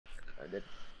did.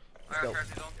 I Let's got go.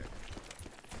 Krabby's on.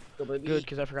 Go, baby. Good,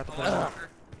 because I forgot to Oh, play. bunker.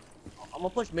 I'm gonna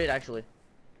push mid actually.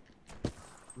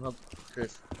 I'm gonna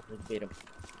Chris. Let's bait him.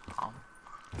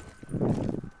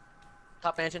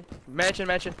 Top mansion. Mansion.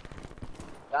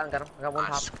 Got him. I got one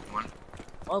Nice. top. One.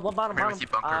 Oh, one bottom. Right with you,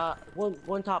 bunker.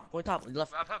 One top.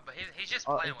 Left. But he's just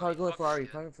Oh, playing probably with going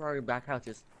me. Ferrari. Back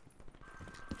couches.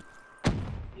 Yeah,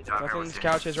 I'm here with Nothing's you.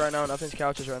 couches right now. Nothing's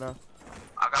couches right now.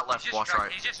 I got He's left. just Watch distracted.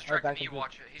 right. He's just Alright, distracting back me. with You you.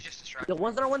 watch it. He's just The distracting.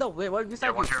 one's in our window. Wait, what Yeah,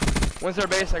 beside one's you? here. One's their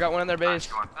base. I got one in their Nice,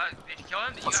 base. go on. Did you kill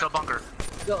him? Let's go bunker.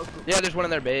 Go. Yeah, there's one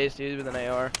in their base, dude, with an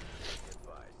AR.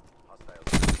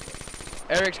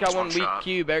 Eric's got Just one one weak shot.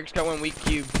 cube. Eric's got one weak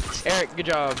cube. Eric, good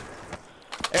job.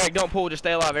 Eric, don't pull. Just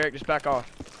stay alive. Eric, just back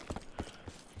off.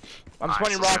 I'm Nice,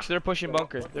 spawning let's rocks. go. They're pushing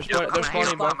bunker. They're Yeah, I'm spawning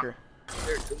hanging. bunker.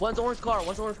 One's orange car.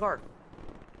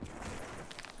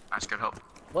 Nice, good help.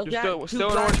 One's Just down.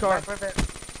 still an orange car. Right.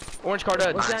 Orange car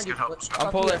dead. What's Nice, that? good help. What's I'm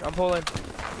up I'm here? pulling.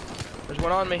 There's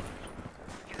one on me.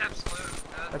 He's absolute.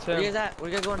 That's Where you him. guys at? Where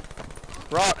you guys going?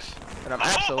 Rocks. And I'm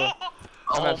absolute.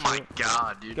 Oh absolute. my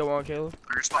god, dude. Go on, Caleb.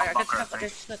 You're spot I got bunker, I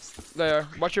stuck. think. There.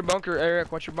 Watch your bunker,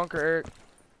 Eric. Watch your bunker, Eric.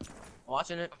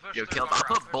 Watching it. Yo, Caleb, I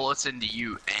put bullets into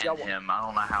you Yeah, and him. I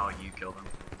don't know how you killed him.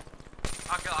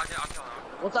 I'll kill him.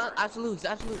 What's that? Absolute.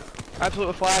 Absolute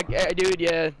with flag. Eh, dude,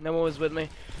 yeah. No one was with me.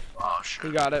 Oh, He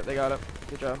shit. got it. They got it.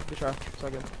 Good job. Good try. It's all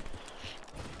good.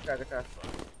 Good try.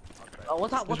 Oh,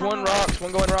 what's up? There's one rocks.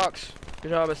 One going rocks. Good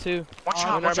job. It's two. One in shot,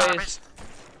 our one shot, our base. base.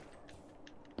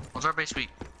 One's our base weak.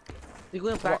 You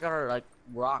going back at her like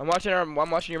rock. I'm watching your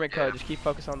mid cut. Yeah. Just keep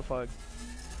focus on the flag.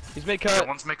 He's mid Yeah, cut.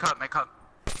 one's make cut. Mid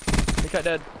cut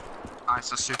dead. Nice,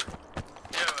 that's two.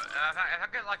 Yo, if I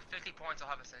get like 50 points, I'll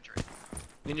have a century.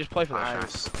 You can just play for that.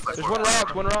 Nice. There's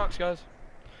one rocks, guys.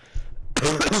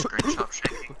 Screenshot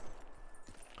shaking.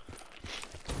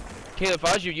 Caleb, if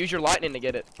I was you, use your lightning to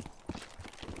get it.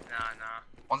 Nah.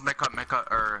 One's make cut,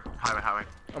 or highway.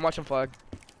 I'm watching flag.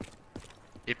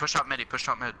 He pushed out mid,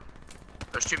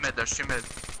 There's two mid.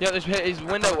 Yeah, there's his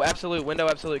window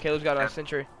absolute. Caleb's got Yeah. a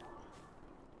sentry.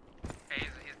 Hey,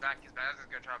 he's back. I was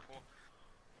just gonna try to pull.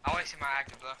 I want to see my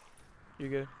active though. You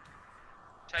good?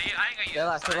 So I ain't gonna use Yeah,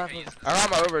 this. last, I ain't last gonna use this. I got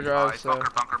my overdrive, Nice, so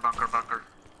bunker. Bunker.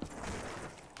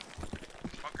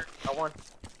 Got one.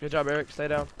 good job, Eric. Stay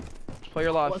down. Just play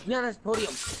your life. What's behind this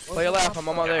podium? Play your life. I'm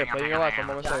almost there. Play your life. I'm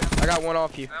almost there. I got one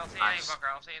off you. I don't see Nice. anything, bunker.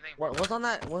 I don't see anything. What's on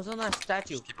that? What's on that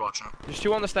statue? Just keep watching him. There's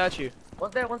two on the statue.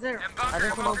 What's there? In bunker, I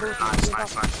just in want to bunker. go.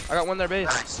 Nice. I got one in their base.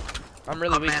 Nice. I'm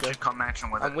really weak though. Come action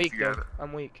with it. I'm weak if you have though. it.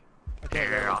 I'm weak. I Yeah,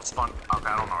 can't go. I'll spawn. Okay,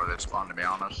 I don't know where they spawned to be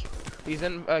honest. He's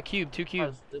in cube. Two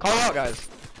cubes. Oh, Call out, guys.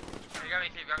 You got me,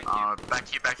 Keith.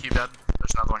 Back you dead.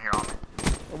 There's another one here on me.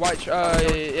 White.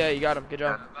 Yeah, you got him. Good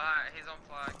job. He's on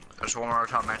flag. There's one more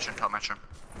top mansion.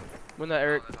 Win that,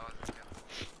 Eric.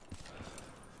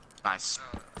 Nice.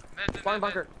 Mid. One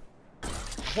bunker.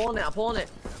 I'm pulling it.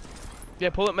 Yeah,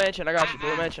 pull it mansion. I got you. Pull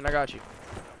it mansion. I got you.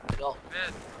 Go.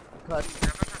 Mid. Cut. Yeah,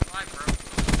 bunker flag, bro.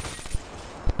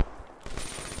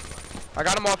 I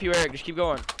got him off you, Eric. Just keep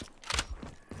going.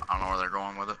 I don't know where they're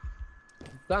going with it.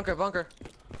 Bunker.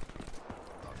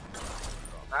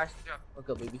 Nice. Yeah. Let's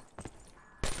go, baby.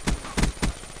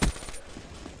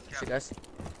 Shit, guys.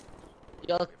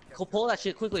 Yo, go pull that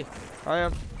shit quickly. I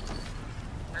am.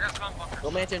 I got spawn bunker.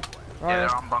 Go mansion. I Yeah, am.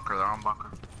 they're on bunker.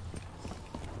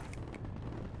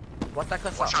 Watch that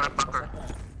cut. One shot at bunker.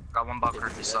 Got one bunker.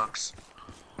 He sucks.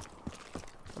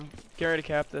 Get ready to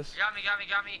cap this. Got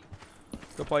me.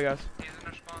 Go play, guys. He's in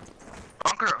their spawn.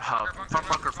 Bunker.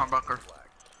 Front bunker.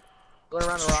 Going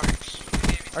around the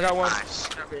rock. I got one. Nice.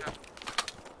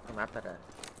 I'm after that.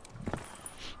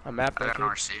 I mapped I that got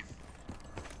an kid. RC.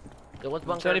 Yo, what's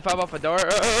bunker? 75 off a dart.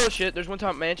 Oh shit, there's one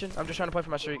top mansion. I'm just trying to play for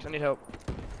my streaks. I need help.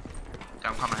 Yeah,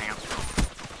 I'm coming hang.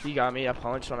 He got me. I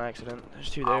punched on accident. There's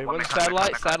two there. One One's make cut,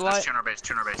 satellite. There's Satellite. two in our base.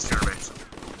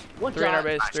 One Three in our shot.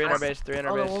 base. Nice, Three in our nice. base. Three in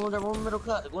our Oh, no, base. one middle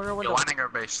cut. One Yo, window. lightning our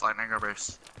base.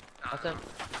 That's him.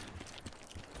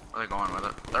 Where are they going with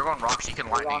it? They're going rocks. You can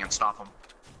lightning and stop them.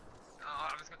 Oh,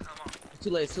 I'm just gonna come on. It's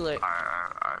too late.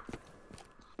 Alright.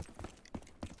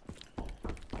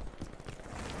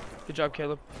 Good job,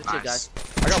 Caleb. Good shit, guys.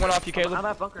 I got one off you, I'm Caleb.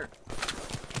 at bunker.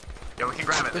 Yeah, we can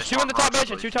grab it. There's They two in the spawn top rocks,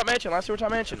 mansion. please. Two top mansion. Last two were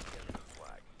top mansion.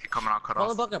 Keep coming out, cut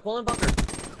Pulling off. bunker.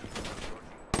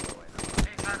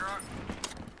 Hey, side rock.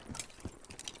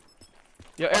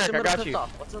 Yo, What's Eric, your I middle got pissed you.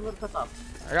 off? What's your middle pissed off?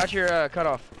 I got your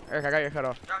cutoff. Eric, I got your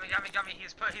cutoff. Got me.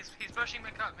 He's pushing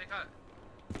mid cut.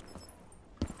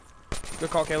 Good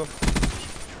call, Caleb. See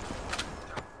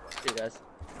you guys.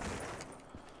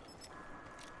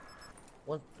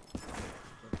 One.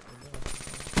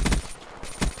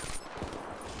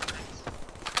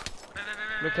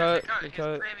 Mid. Good cut. He's Good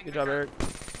cut. framing, Good job, cut. Eric.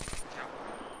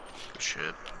 Good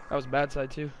shit. That was bad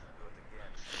side too.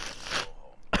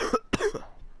 I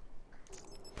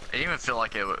didn't even feel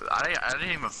like it was. I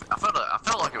didn't even. I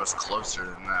felt like it was closer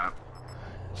than that.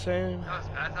 Same. That was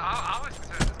bad. I always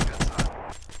consider this good side.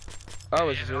 I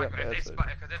was And, just like, that if bad they side.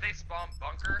 because if they spawn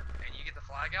bunker and you get the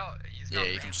flag out, you just Yeah, gotta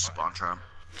you bang can just button. spawn trap.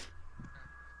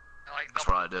 And, like, That's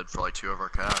what I did for like 2 of our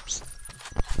caps.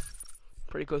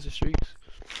 Pretty close to streaks.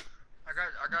 I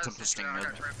got Some distinct I got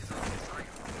mid. trophies on this side.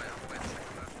 I'm waiting a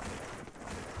second though.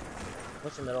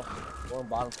 Push the middle. Going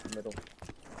bottom to the middle.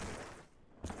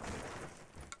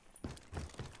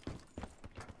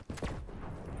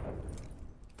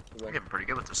 I'm getting pretty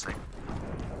good with this thing.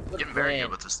 Good Getting very plan.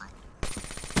 good with this thing.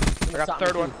 I got the Stop me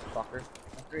third too, one. Fucker.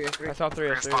 Three. I saw three.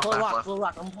 I Chris, see. pop. Pull Back rock, left. pull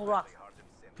rock. I'm gonna pull rock.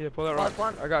 Yeah, pull that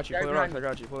Spawn, rock. I got you. Pull the They're rocks. behind I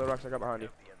got you. Pull the rocks. I got behind you.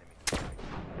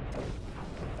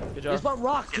 Good There's job. one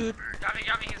rock, dude. Got me.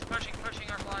 He's pushing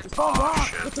our flag. There's one Oh, rock.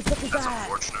 shit. What the fuck is That's that?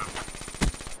 unfortunate.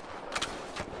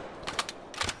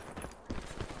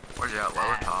 Where's he at?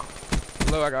 Lower top.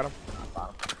 Low, I got him.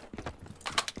 Bottom.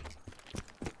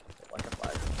 Like a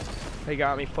flag. He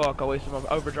got me. Fuck. I wasted my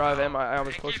overdrive and I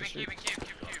was close to streak. Cube.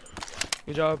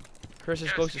 Good job. Chris is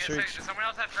Yes, close to yes, streaks. Does someone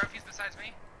else have trophies besides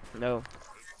me? No.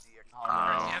 Oh,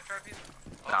 Uh, Do you have trophies?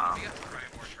 Oh, Nah. we got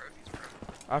right, more trophies, bro.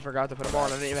 I forgot to put them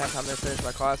on. I didn't even have time to finish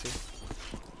my classes.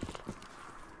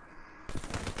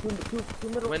 Two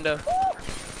middle. Window.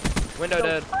 Window No.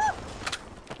 dead. I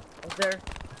was there.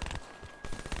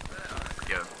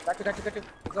 Yeah. Got you.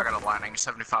 I got a lightning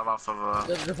 75 off of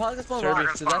They're probably just one Serbi.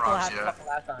 rock, so that's what Rocks, happened yeah. fucking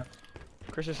last time.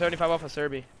 Chris is 75 off of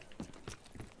Serbi.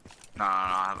 No,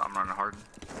 I'm running hard.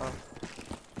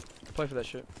 Play for that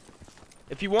shit.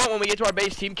 If you want, when we get to our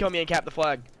base, team kill me and cap the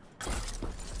flag.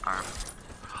 Alright.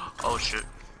 Oh shit.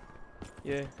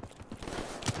 Yeah.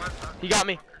 He got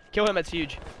me. Kill him. That's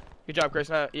huge. Good job, Chris.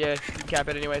 Yeah, you can cap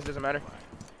it anyways. Doesn't matter.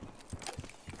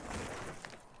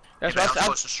 That's Anybody what else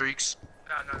close to streaks?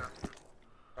 No.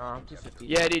 I'm 250.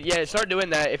 Yeah, dude. Yeah, start doing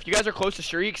that. If you guys are close to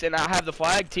streaks and I have the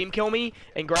flag, team kill me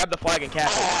and grab the flag and cap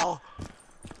it. Oh!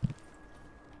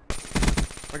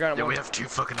 I got him. Yeah, one. we have 2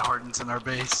 fucking Hardens in our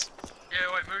base. Yeah,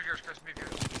 wait, move yours, Chris, move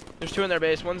yours. There's 2 in their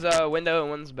base. One's window and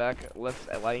one's back left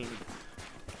at lane.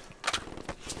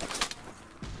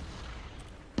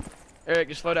 Eric,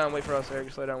 just slow down. Wait for us. Eric,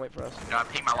 just slow down. Wait for us. No, I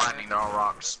peeked my lightning, they're all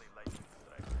rocks.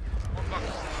 One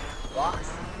bunker.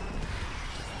 Rocks.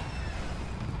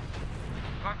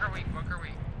 Bunker weak.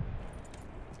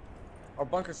 Or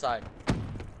bunker side.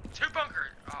 2 bunker.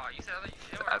 Oh, you said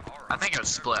they were all I think it was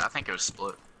split.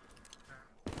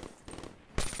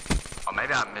 Oh,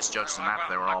 maybe I misjudged the map.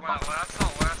 They were all bumping.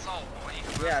 What I saw.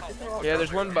 Yeah, I think they're all Yeah,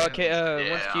 there's one bunker. one's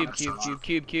Yeah, cube. I'm so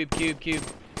Cube. The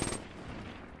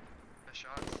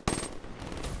shots.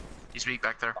 He's weak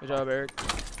back there. Good job, Eric.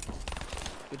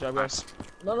 Good job, guys. Nice.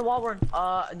 Another wall run.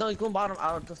 No, he's going bottom.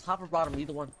 Just top or bottom,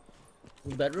 either one.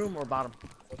 Bedroom or bottom.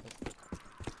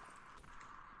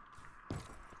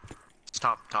 It's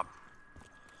top.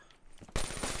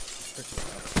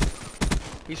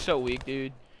 He's so weak,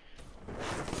 dude.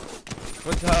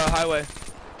 What's highway?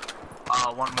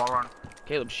 One wall run.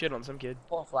 Caleb shit on some kid.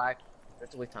 Pull a flag.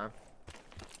 That's a waste time.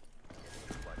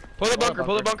 Pull the Pull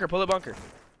bunker. Pull the bunker.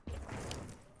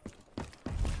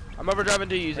 I'm overdriving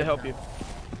to use to help you.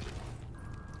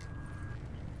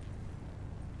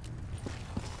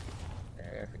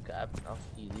 There, grab. That was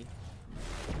easy.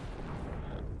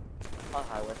 On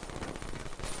highway.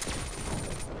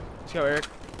 Let's go, Eric.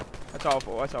 That's all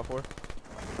for. Let's go.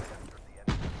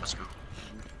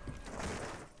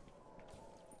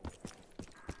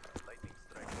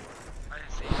 I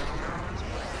didn't see it.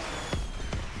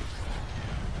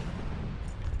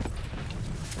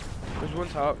 There's one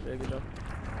top. Yeah, good job.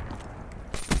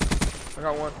 I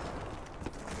got one.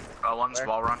 One's Where?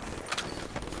 wall run.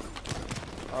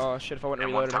 Oh shit! If I wouldn't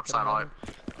And one reload it, I top could've had satellite.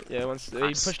 him. Yeah, once he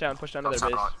Nice. pushed down to Top their base.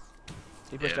 satellite.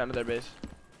 He pushed Yeah. down to their base.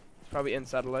 It's probably in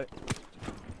satellite.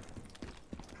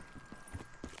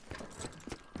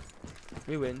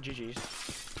 We win. GG's.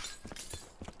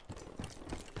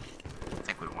 I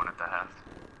think we won at the half.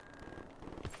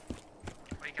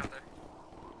 What you got there?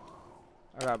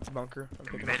 I got bunker. I'm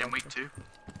You picking made up him weak bunker. too.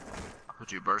 I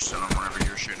put you burst on him whenever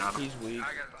you were shooting at him. He's weak.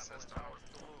 I got an assist.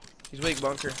 He's weak,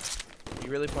 bunker. You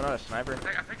really pulling out a sniper? I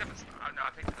picked up a. No, I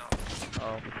picked it up.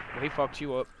 Oh, well, he fucked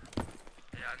you up.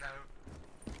 Yeah, no.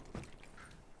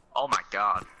 Oh my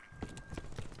god.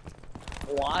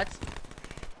 What?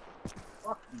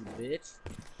 Fuck you, bitch.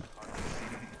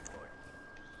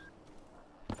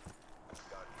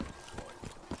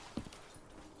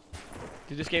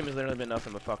 Dude, this game has literally been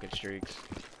nothing but fucking streaks.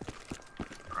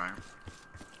 Right.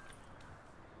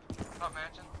 Top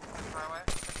match.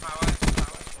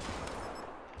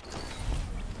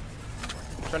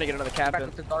 Trying to get another Back captain.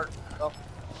 up to dark. Go.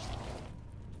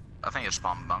 I think it's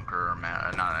spawn bunker or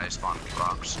man, not a spawn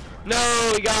rocks.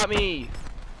 No, he got me.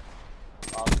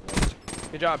 Awesome.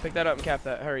 Good job. Pick that up and cap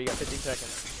that. Hurry, you got 15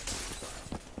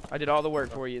 seconds. I did all the work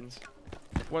for you.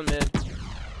 One mid.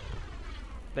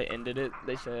 They ended it.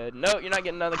 They said, no, you're not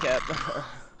getting another cap.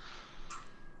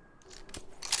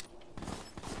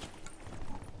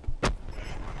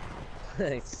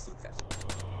 Thanks.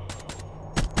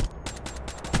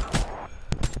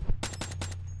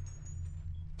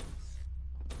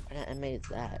 I made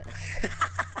that.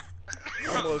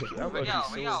 I'm low-key We gotta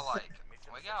sore. like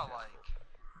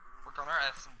work on our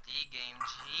S&D game.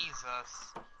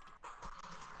 Jesus.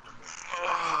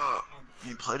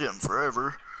 He played it in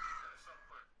forever.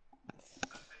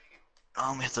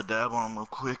 I'm gonna hit the dab on him real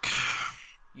quick.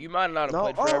 You might not have No,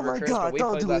 played oh forever, my Chris, but god, we don't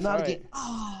played do it, last not night. again.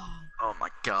 Oh my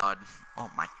god. Oh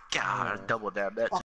my god. Double dab that.